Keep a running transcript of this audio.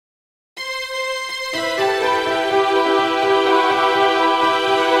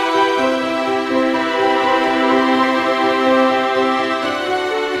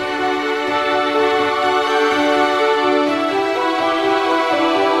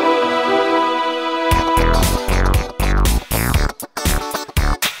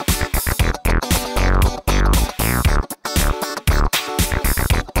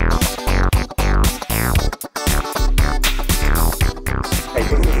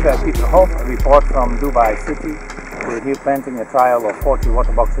Peter Hoff, a report from Dubai City. We're here planting a trial of 40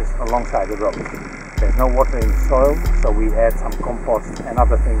 water boxes alongside the road. There's no water in the soil, so we add some compost and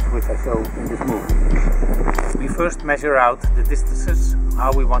other things which I show in this movie. We first measure out the distances,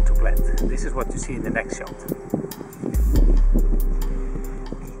 how we want to plant. This is what you see in the next shot.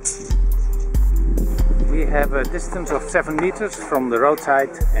 We have a distance of 7 meters from the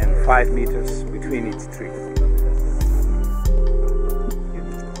roadside and 5 meters between each tree.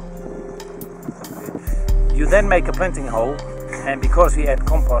 You then make a planting hole, and because we add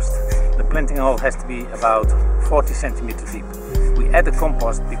compost, the planting hole has to be about 40 centimeters deep. We add the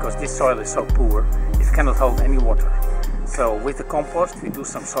compost because this soil is so poor, it cannot hold any water. So with the compost we do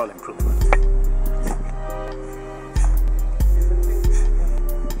some soil improvement.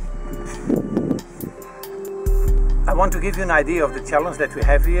 I want to give you an idea of the challenge that we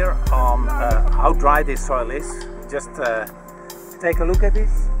have here on how dry this soil is. Just take a look at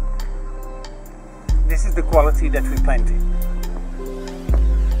this. This is the quality that we planted.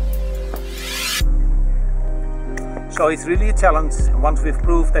 So it's really a challenge, and once we've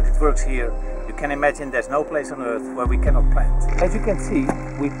proved that it works here, you can imagine there's no place on earth where we cannot plant. As you can see,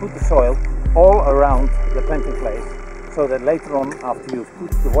 we put the soil all around the planting place, so that later on, after you've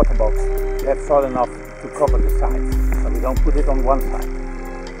put the water box, you have soil enough to cover the sides, so we don't put it on one side.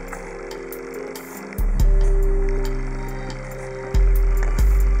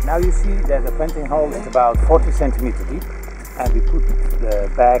 Now you see that the planting hole is about 40 centimeters deep, and we put the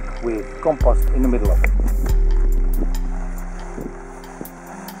bag with compost in the middle of it.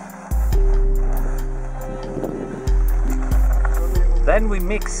 Then we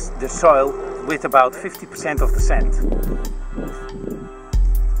mix the soil with about 50% of the sand.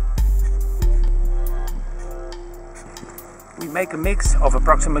 We make a mix of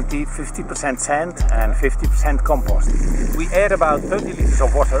approximately 50% sand and 50% compost. We add about 30 liters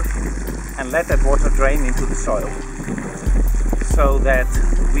of water and let that water drain into the soil, so that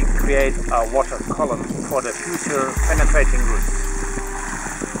we create a water column for the future penetrating roots.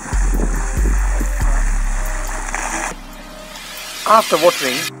 After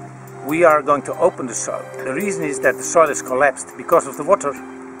watering, we are going to open the soil. The reason is that the soil is collapsed because of the water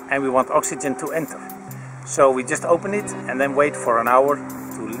and we want oxygen to enter. So we just open it and then wait for an hour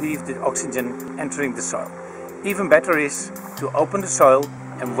to leave the oxygen entering the soil. Even better is to open the soil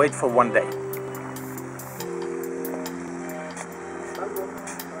and wait for 1 day.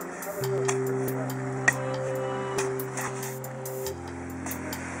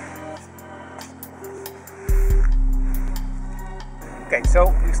 Okay,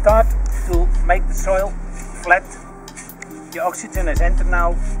 so we start to make the soil flat. The oxygen has entered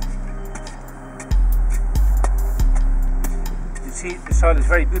now. You see, the soil is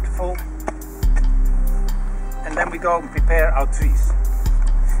very beautiful. And then we go and prepare our trees.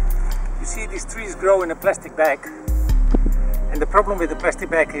 You see, these trees grow in a plastic bag. And the problem with the plastic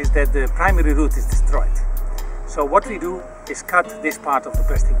bag is that the primary root is destroyed. So what we do is cut this part of the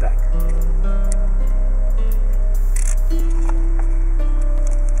plastic bag.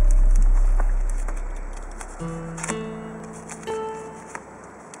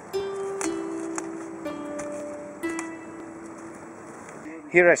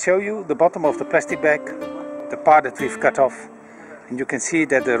 Here I show you the bottom of the plastic bag, the part that we've cut off, and you can see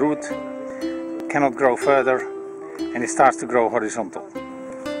that the root cannot grow further and it starts to grow horizontal.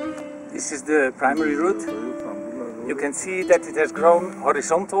 This is the primary root. You can see that it has grown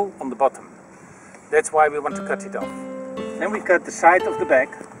horizontal on the bottom. That's why we want to cut it off. Then we cut the side of the bag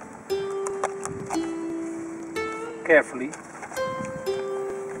carefully.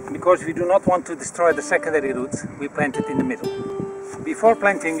 Because we do not want to destroy the secondary roots, we plant it in the middle. Before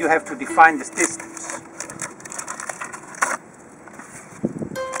planting, you have to define the distance.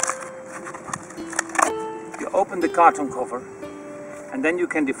 You open the carton cover and then you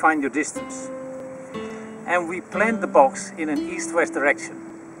can define your distance. And we plant the box in an east-west direction.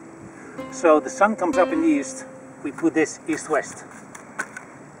 So the sun comes up in the east, we put this east-west.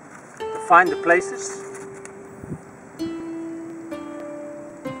 Find the places.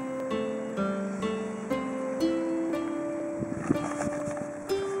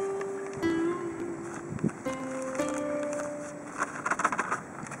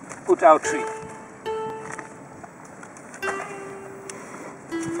 Put our tree.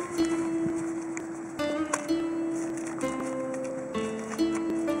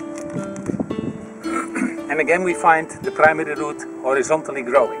 And again we find the primary root horizontally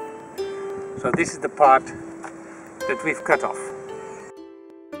growing. So this is the part that we've cut off.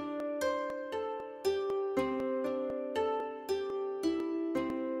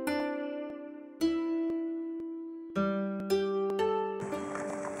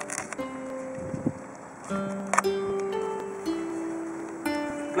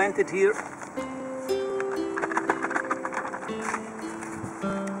 planted here.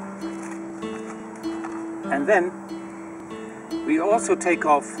 And then we also take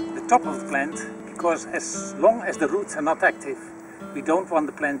off the top of the plant, because as long as the roots are not active, we don't want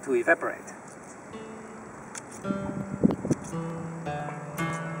the plant to evaporate.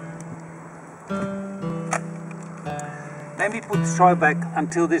 Then we put the soil back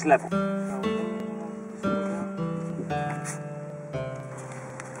until this level.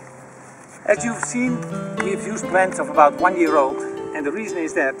 As you've seen, we've used plants of about 1 year old, and the reason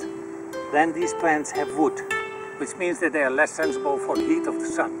is that then these plants have wood, which means that they are less sensible for the heat of the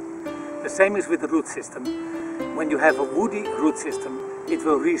sun. The same is with the root system. When you have a woody root system, it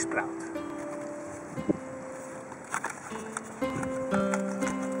will re-sprout.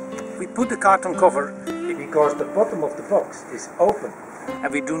 We put the carton cover because the bottom of the box is open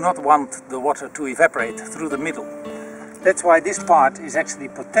and we do not want the water to evaporate through the middle. That's why this part is actually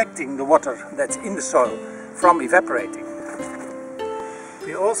protecting the water that's in the soil from evaporating.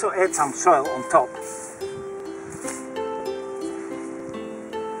 We also add some soil on top.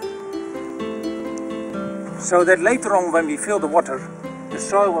 So that later on, when we fill the water, the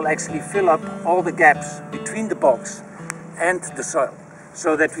soil will actually fill up all the gaps between the box and the soil,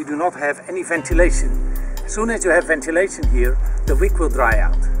 so that we do not have any ventilation. As soon as you have ventilation here, the wick will dry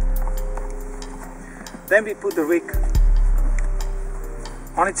out. Then we put the wick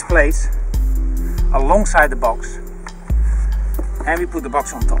on its place alongside the box, and we put the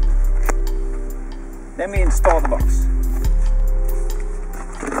box on top. Then we install the box.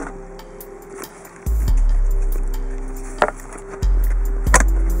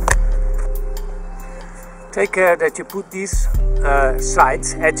 Take care that you put these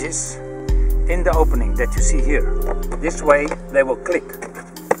sides, edges, in the opening that you see here. This way they will click.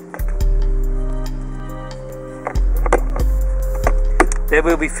 They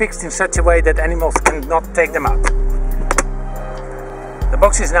will be fixed in such a way that animals cannot take them out. The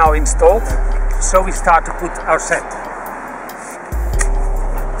box is now installed, so we start to put our sand.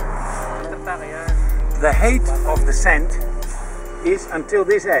 The height of the sand is until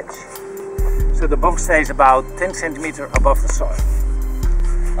this edge. So the box stays about 10 centimeters above the soil.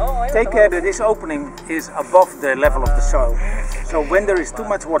 Take care that this opening is above the level of the soil. So when there is too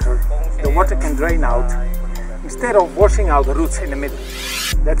much water, the water can drain out instead of washing out the roots in the middle.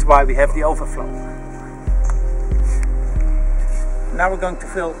 That's why we have the overflow. Now we're going to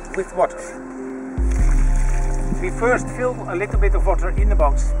fill with water. We first fill a little bit of water in the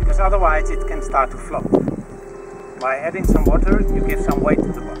box, because otherwise it can start to float. By adding some water, you give some weight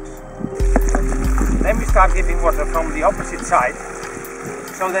to the box. Then we start giving water from the opposite side,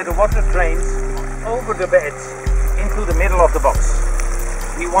 so that the water drains over the beds into the middle of the box.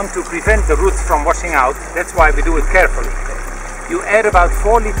 We want to prevent the roots from washing out, that's why we do it carefully. You add about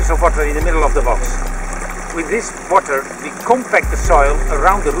 4 liters of water in the middle of the box. With this water, we compact the soil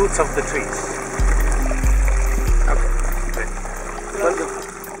around the roots of the trees. Okay.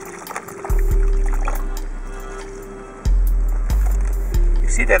 You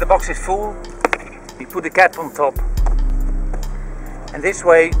see that the box is full. We put the cap on top, and this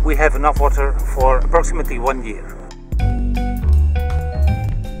way we have enough water for approximately 1 year.